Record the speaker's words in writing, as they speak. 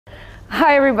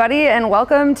Hi everybody and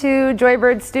welcome to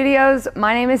Joybird Studios.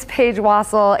 My name is Paige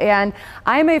and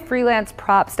I'm a freelance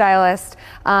prop stylist.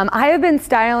 I have been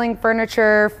styling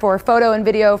furniture for photo and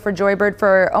video for Joybird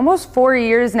for almost 4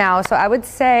 years now, so I would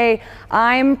say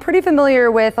I'm pretty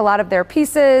familiar with a lot of their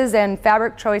pieces and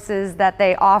fabric choices that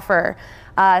they offer.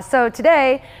 So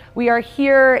today we are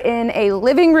here in a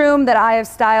living room that I have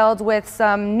styled with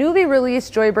some newly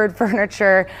released Joybird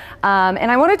furniture,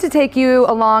 and I wanted to take you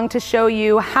along to show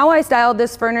you how I styled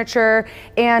this furniture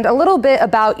and a little bit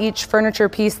about each furniture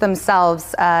piece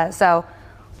themselves. So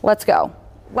let's go.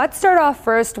 Let's start off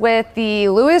first with the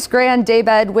Louis Grand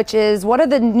Daybed, which is one of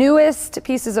the newest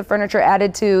pieces of furniture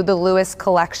added to the Louis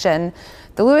collection.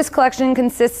 The Louis collection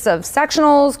consists of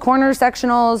sectionals, corner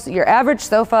sectionals, your average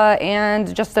sofa,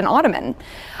 and just an ottoman.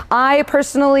 I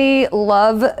personally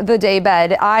love the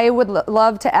daybed. I would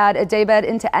love to add a daybed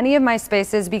into any of my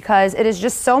spaces because it is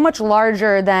just so much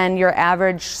larger than your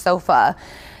average sofa.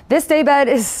 This daybed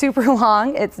is super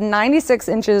long. It's 96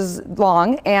 inches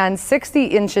long and 60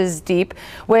 inches deep,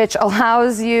 which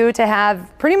allows you to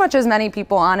have pretty much as many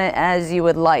people on it as you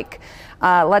would like.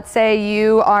 Let's say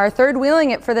you are third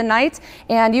wheeling it for the night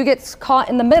and you get caught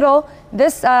in the middle.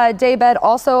 This daybed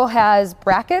also has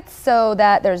brackets so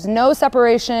that there's no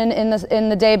separation in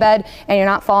the daybed and you're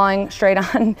not falling straight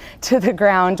on to the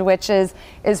ground, which is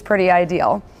pretty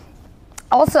ideal.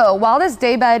 Also, while this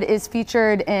daybed is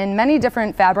featured in many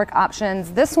different fabric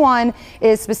options, this one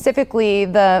is specifically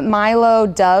the Milo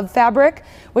Dove fabric,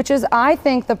 which is, I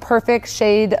think, the perfect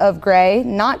shade of gray.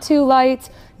 Not too light,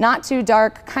 not too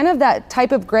dark, kind of that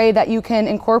type of gray that you can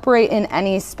incorporate in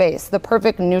any space, the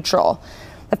perfect neutral.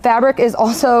 The fabric is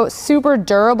also super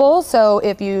durable, so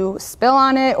if you spill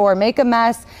on it or make a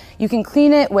mess, you can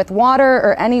clean it with water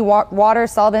or any water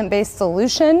solvent-based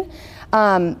solution.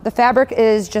 The fabric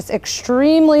is just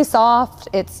extremely soft,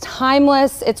 it's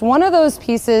timeless, it's one of those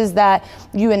pieces that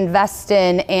you invest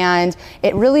in and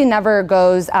it really never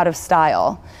goes out of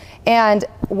style. And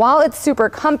while it's super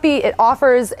comfy, it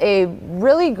offers a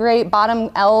really great bottom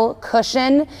L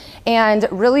cushion and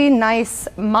really nice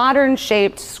modern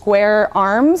shaped square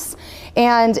arms.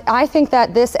 And I think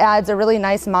that this adds a really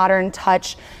nice modern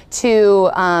touch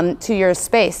to your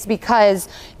space because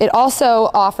it also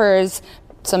offers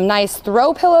some nice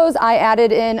throw pillows. I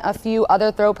added in a few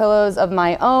other throw pillows of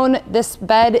my own. This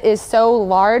bed is so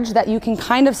large that you can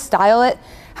kind of style it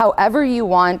however you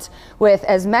want with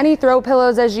as many throw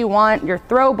pillows as you want, your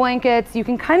throw blankets. You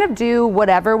can kind of do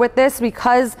whatever with this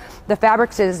because the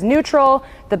fabric is neutral,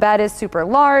 the bed is super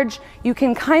large. You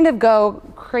can kind of go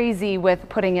crazy with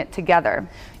putting it together.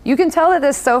 You can tell that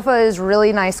this sofa is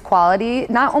really nice quality.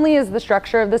 Not only is the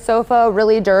structure of the sofa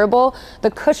really durable, the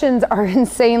cushions are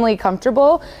insanely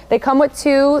comfortable. They come with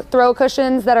 2 throw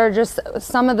cushions that are just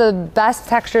some of the best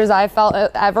textures I've felt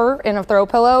ever in a throw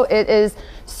pillow. It is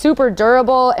super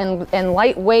durable and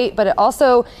lightweight, but it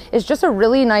also is just a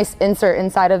really nice insert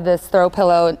inside of this throw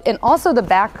pillow, and also the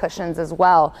back cushions as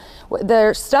well.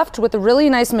 They're stuffed with a really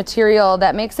nice material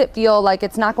that makes it feel like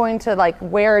it's not going to like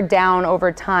wear down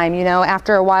over time. You know,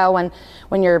 after a while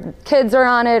when your kids are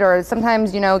on it, or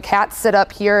sometimes, you know, cats sit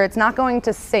up here, it's not going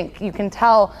to sink. You can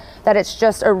tell that it's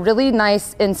just a really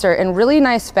nice insert and really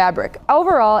nice fabric.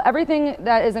 Overall, everything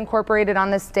that is incorporated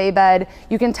on this daybed,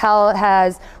 you can tell it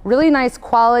has really nice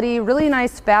quality, really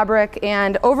nice fabric,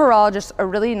 and overall just a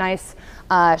really nice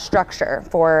structure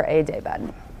for a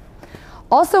daybed.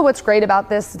 Also, what's great about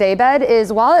this daybed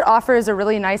is while it offers a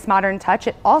really nice modern touch,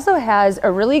 it also has a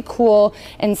really cool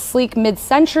and sleek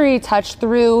mid-century touch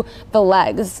through the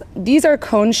legs. These are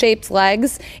cone-shaped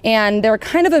legs, and they're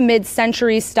kind of a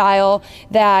mid-century style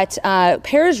that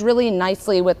pairs really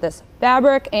nicely with this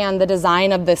fabric and the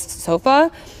design of this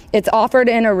sofa. It's offered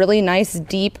in a really nice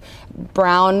deep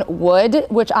brown wood,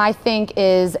 which I think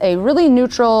is a really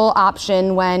neutral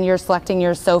option when you're selecting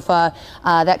your sofa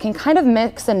that can kind of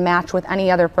mix and match with any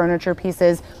other furniture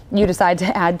pieces you decide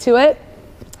to add to it.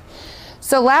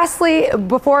 So lastly,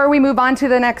 before we move on to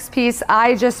the next piece,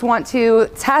 I just want to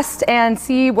test and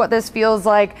see what this feels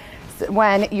like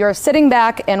when you're sitting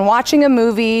back and watching a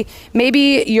movie.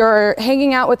 Maybe you're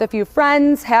hanging out with a few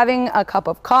friends, having a cup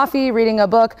of coffee, reading a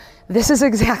book. This is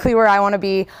exactly where I want to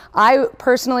be. I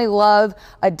personally love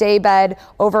a daybed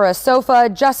over a sofa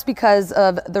just because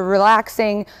of the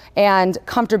relaxing and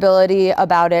comfortability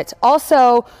about it.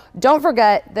 Also, don't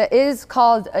forget that it is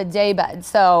called a daybed.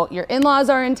 So your in-laws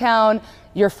are in town,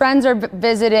 your friends are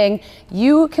visiting,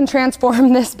 you can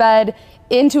transform this bed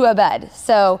into a bed.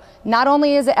 So not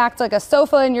only does it act like a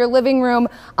sofa in your living room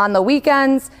on the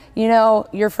weekends, you know,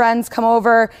 your friends come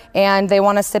over and they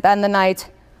want to spend the night.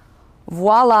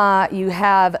 voila, you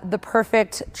have the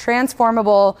perfect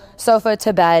transformable sofa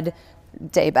to bed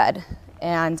day bed.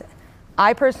 And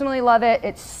I personally love it.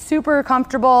 It's super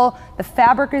comfortable. The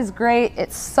fabric is great.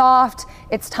 It's soft.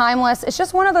 It's timeless. It's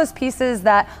just one of those pieces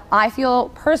that I feel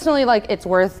personally like it's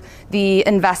worth the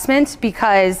investment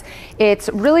because it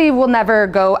really will never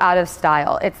go out of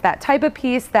style. It's that type of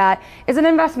piece that is an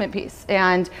investment piece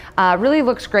and really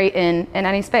looks great in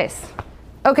any space.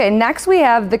 Okay, next we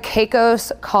have the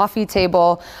Caicos coffee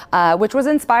table, which was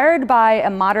inspired by a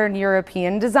modern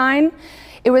European design.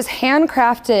 It was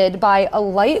handcrafted by a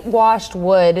light washed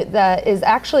wood that is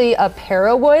actually a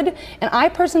para wood. And I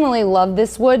personally love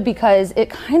this wood because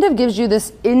it kind of gives you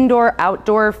this indoor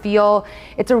outdoor feel.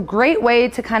 It's a great way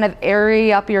to kind of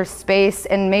airy up your space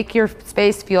and make your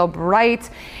space feel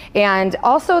bright. And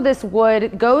also this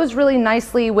wood goes really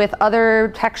nicely with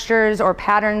other textures or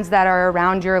patterns that are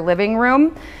around your living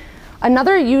room.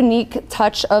 Another unique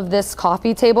touch of this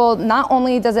coffee table, not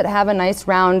only does it have a nice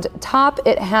round top,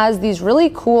 it has these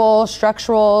really cool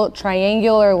structural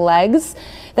triangular legs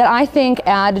that I think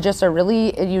add just a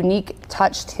really unique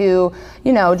touch to,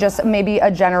 you know, just maybe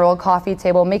a general coffee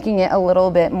table, making it a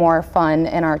little bit more fun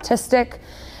and artistic.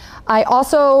 I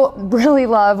also really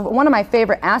love, one of my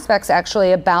favorite aspects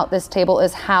actually about this table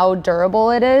is how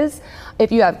durable it is.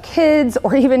 If you have kids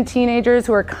or even teenagers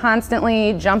who are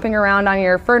constantly jumping around on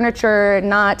your furniture,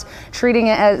 not treating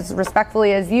it as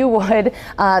respectfully as you would,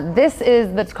 this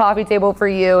is the coffee table for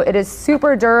you. It is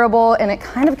super durable and it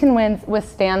kind of can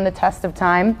withstand the test of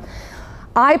time.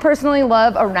 I personally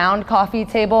love a round coffee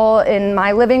table in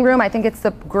my living room. I think it's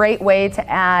a great way to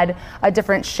add a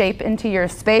different shape into your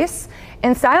space.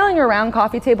 And styling a round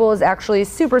coffee table is actually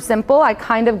super simple. I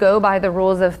kind of go by the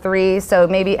rules of three, so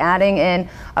maybe adding in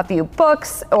a few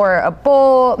books or a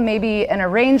bowl, maybe an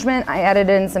arrangement. I added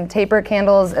in some taper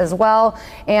candles as well.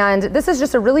 And this is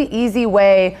just a really easy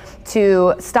way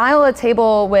to style a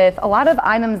table with a lot of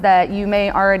items that you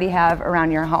may already have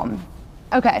around your home.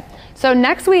 Okay, so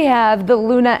next we have the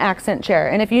Luna accent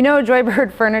chair. And if you know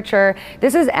Joybird furniture,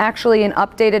 this is actually an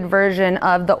updated version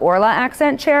of the Orla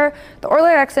accent chair. The Orla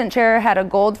accent chair had a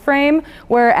gold frame,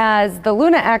 whereas the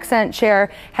Luna accent chair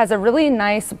has a really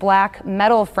nice black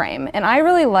metal frame. And I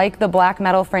really like the black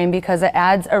metal frame because it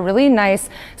adds a really nice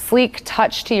sleek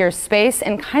touch to your space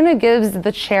and kind of gives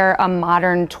the chair a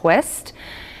modern twist.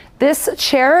 This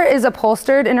chair is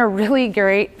upholstered in a really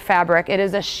great fabric. It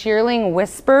is a shearling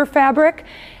whisper fabric.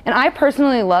 And I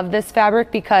personally love this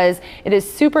fabric because it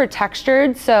is super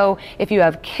textured. So if you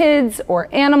have kids or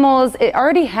animals, it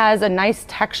already has a nice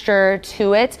texture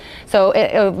to it. So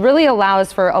it really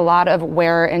allows for a lot of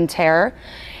wear and tear.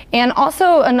 And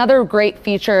also another great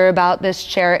feature about this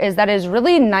chair is that it is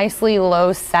really nicely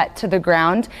low set to the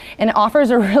ground and it offers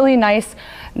a really nice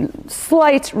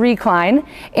slight recline.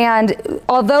 And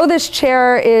although this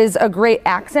chair is a great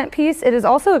accent piece, it is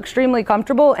also extremely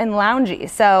comfortable and loungy.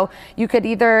 So you could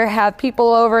either have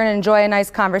people over and enjoy a nice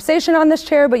conversation on this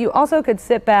chair, but you also could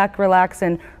sit back, relax,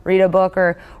 and read a book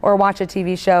or watch a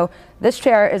TV show. This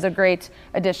chair is a great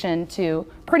addition to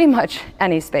pretty much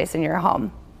any space in your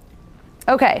home.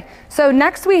 Okay, so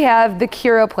next we have the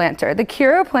Cura planter. The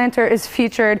Cura planter is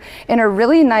featured in a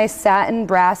really nice satin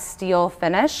brass steel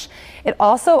finish. It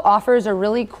also offers a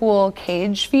really cool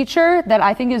cage feature that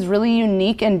I think is really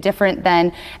unique and different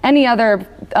than any other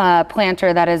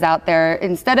planter that is out there.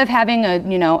 Instead of having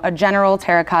a general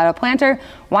terracotta planter,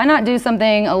 why not do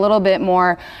something a little bit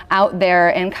more out there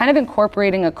and kind of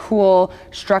incorporating a cool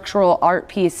structural art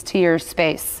piece to your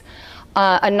space?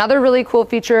 Another really cool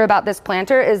feature about this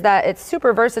planter is that it's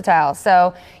super versatile.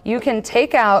 So you can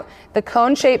take out the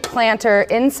cone-shaped planter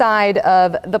inside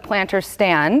of the planter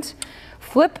stand,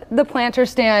 flip the planter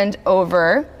stand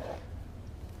over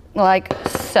like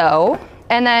so,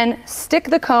 and then stick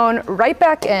the cone right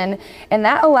back in, and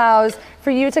that allows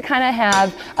for you to kind of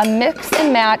have a mix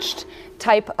and matched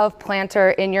type of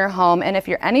planter in your home. And if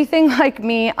you're anything like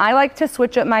me, I like to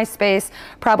switch up my space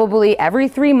probably every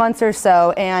 3 months or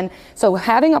so. And so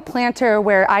having a planter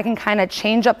where I can kind of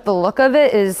change up the look of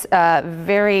it is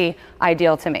very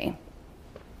ideal to me.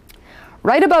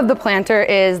 Right above the planter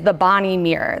is the Bonnie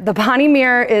mirror. The Bonnie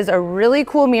mirror is a really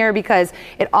cool mirror because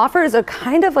it offers a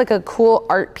kind of like a cool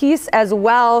art piece as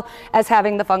well as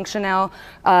having the functional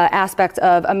aspect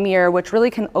of a mirror, which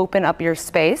really can open up your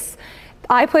space.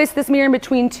 I placed this mirror in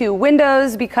between two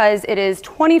windows because it is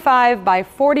 25 by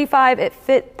 45. It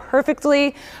fit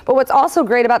perfectly. But what's also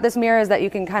great about this mirror is that you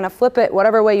can kind of flip it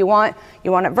whatever way you want.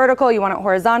 You want it vertical, you want it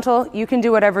horizontal, you can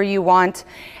do whatever you want.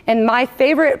 And my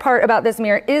favorite part about this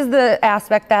mirror is the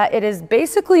aspect that it is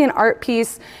basically an art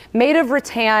piece made of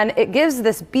rattan. It gives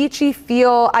this beachy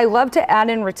feel. I love to add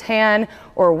in rattan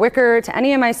or wicker to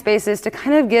any of my spaces to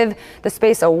kind of give the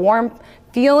space a warm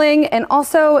feeling, and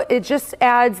also it just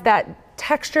adds that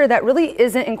texture that really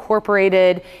isn't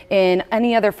incorporated in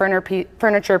any other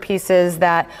furniture pieces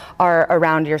that are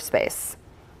around your space.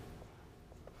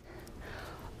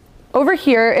 Over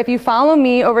here, if you follow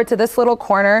me over to this little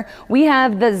corner, we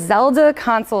have the Zelda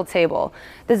console table.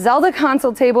 The Zelda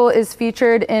console table is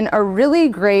featured in a really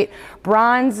great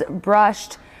bronze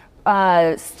brushed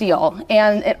steel,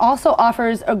 and it also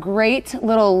offers a great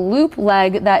little loop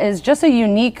leg that is just a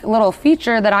unique little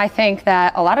feature that I think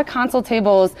that a lot of console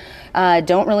tables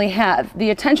don't really have. The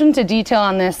attention to detail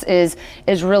on this is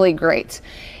really great.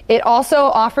 It also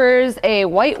offers a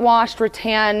whitewashed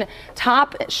rattan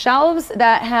top shelves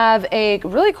that have a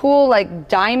really cool like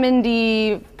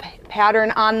diamondy pattern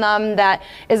on them that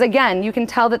is, again, you can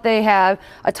tell that they have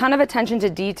a ton of attention to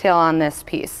detail on this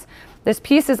piece. This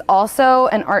piece is also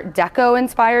an Art Deco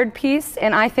inspired piece,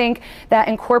 and I think that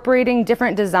incorporating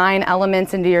different design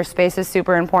elements into your space is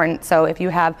super important. So if you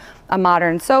have a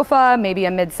modern sofa, maybe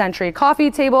a mid-century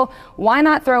coffee table, why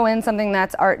not throw in something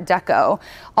that's Art Deco?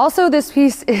 Also, this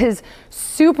piece is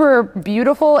super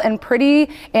beautiful and pretty,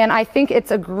 and I think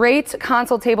it's a great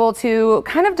console table to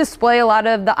kind of display a lot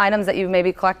of the items that you've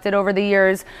maybe collected over the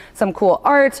years, some cool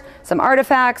art, some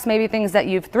artifacts, maybe things that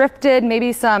you've thrifted,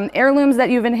 maybe some heirlooms that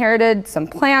you've inherited, some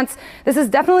plants. This is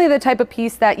definitely the type of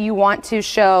piece that you want to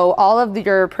show all of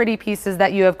your pretty pieces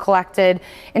that you have collected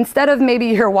instead of maybe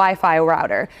your Wi-Fi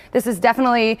router. This is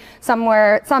definitely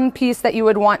some piece that you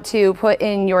would want to put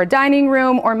in your dining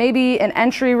room or maybe an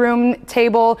entry room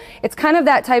table. It's kind of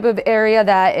that type of area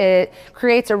that it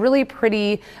creates a really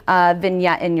pretty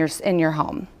vignette in your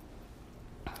home.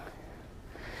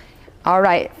 All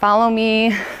right, follow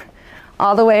me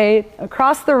all the way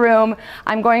across the room.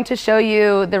 I'm going to show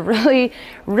you the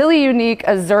really unique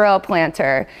Azuro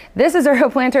planter. This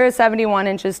Azuro planter is 71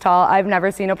 inches tall. I've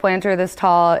never seen a planter this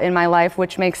tall in my life,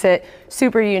 which makes it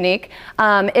super unique.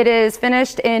 It is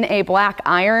finished in a black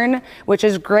iron, which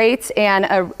is great, and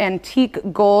antique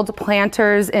gold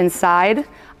planters inside.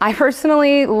 I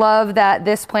personally love that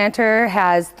this planter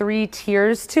has 3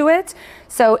 tiers to it.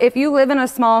 So if you live in a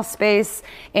small space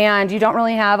and you don't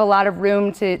really have a lot of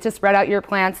room to spread out your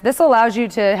plants, this allows you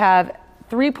to have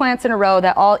 3 plants in a row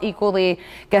that all equally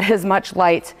get as much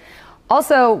light.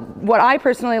 Also, what I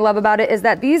personally love about it is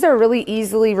that these are really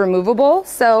easily removable.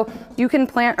 So you can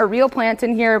plant a real plant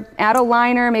in here, add a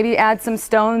liner, maybe add some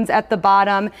stones at the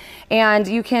bottom, and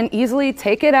you can easily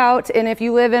take it out. And if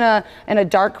you live in a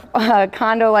dark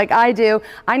condo like I do,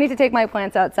 I need to take my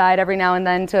plants outside every now and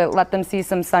then to let them see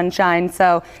some sunshine.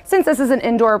 So since this is an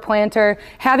indoor planter,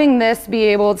 having this be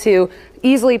able to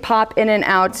easily pop in and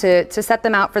out to set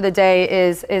them out for the day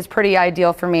is pretty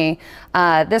ideal for me.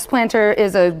 This planter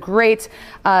is a great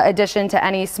addition to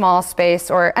any small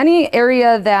space or any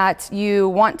area that you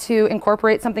want to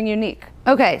incorporate something unique.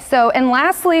 Okay, so and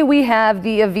lastly we have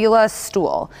the Avila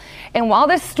stool. And while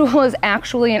this stool is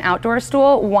actually an outdoor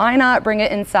stool, why not bring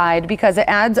it inside? Because it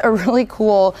adds a really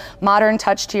cool modern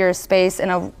touch to your space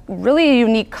and a really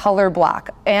unique color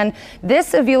block. And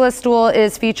this Avila stool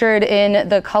is featured in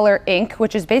the color ink,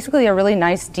 which is basically a really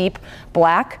nice deep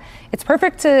black. It's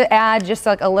perfect to add just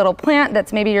like a little plant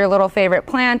that's maybe your little favorite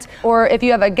plant, or if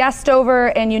you have a guest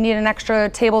over and you need an extra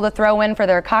table to throw in for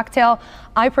their cocktail.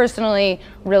 I personally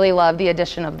really love the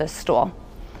addition of this stool.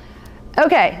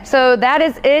 Okay, so that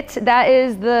is it. That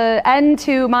is the end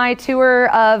to my tour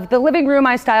of the living room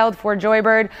I styled for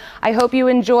Joybird. I hope you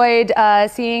enjoyed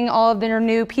seeing all of their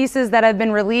new pieces that have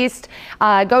been released.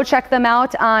 Go check them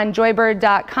out on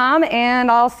joybird.com,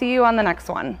 and I'll see you on the next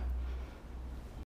one.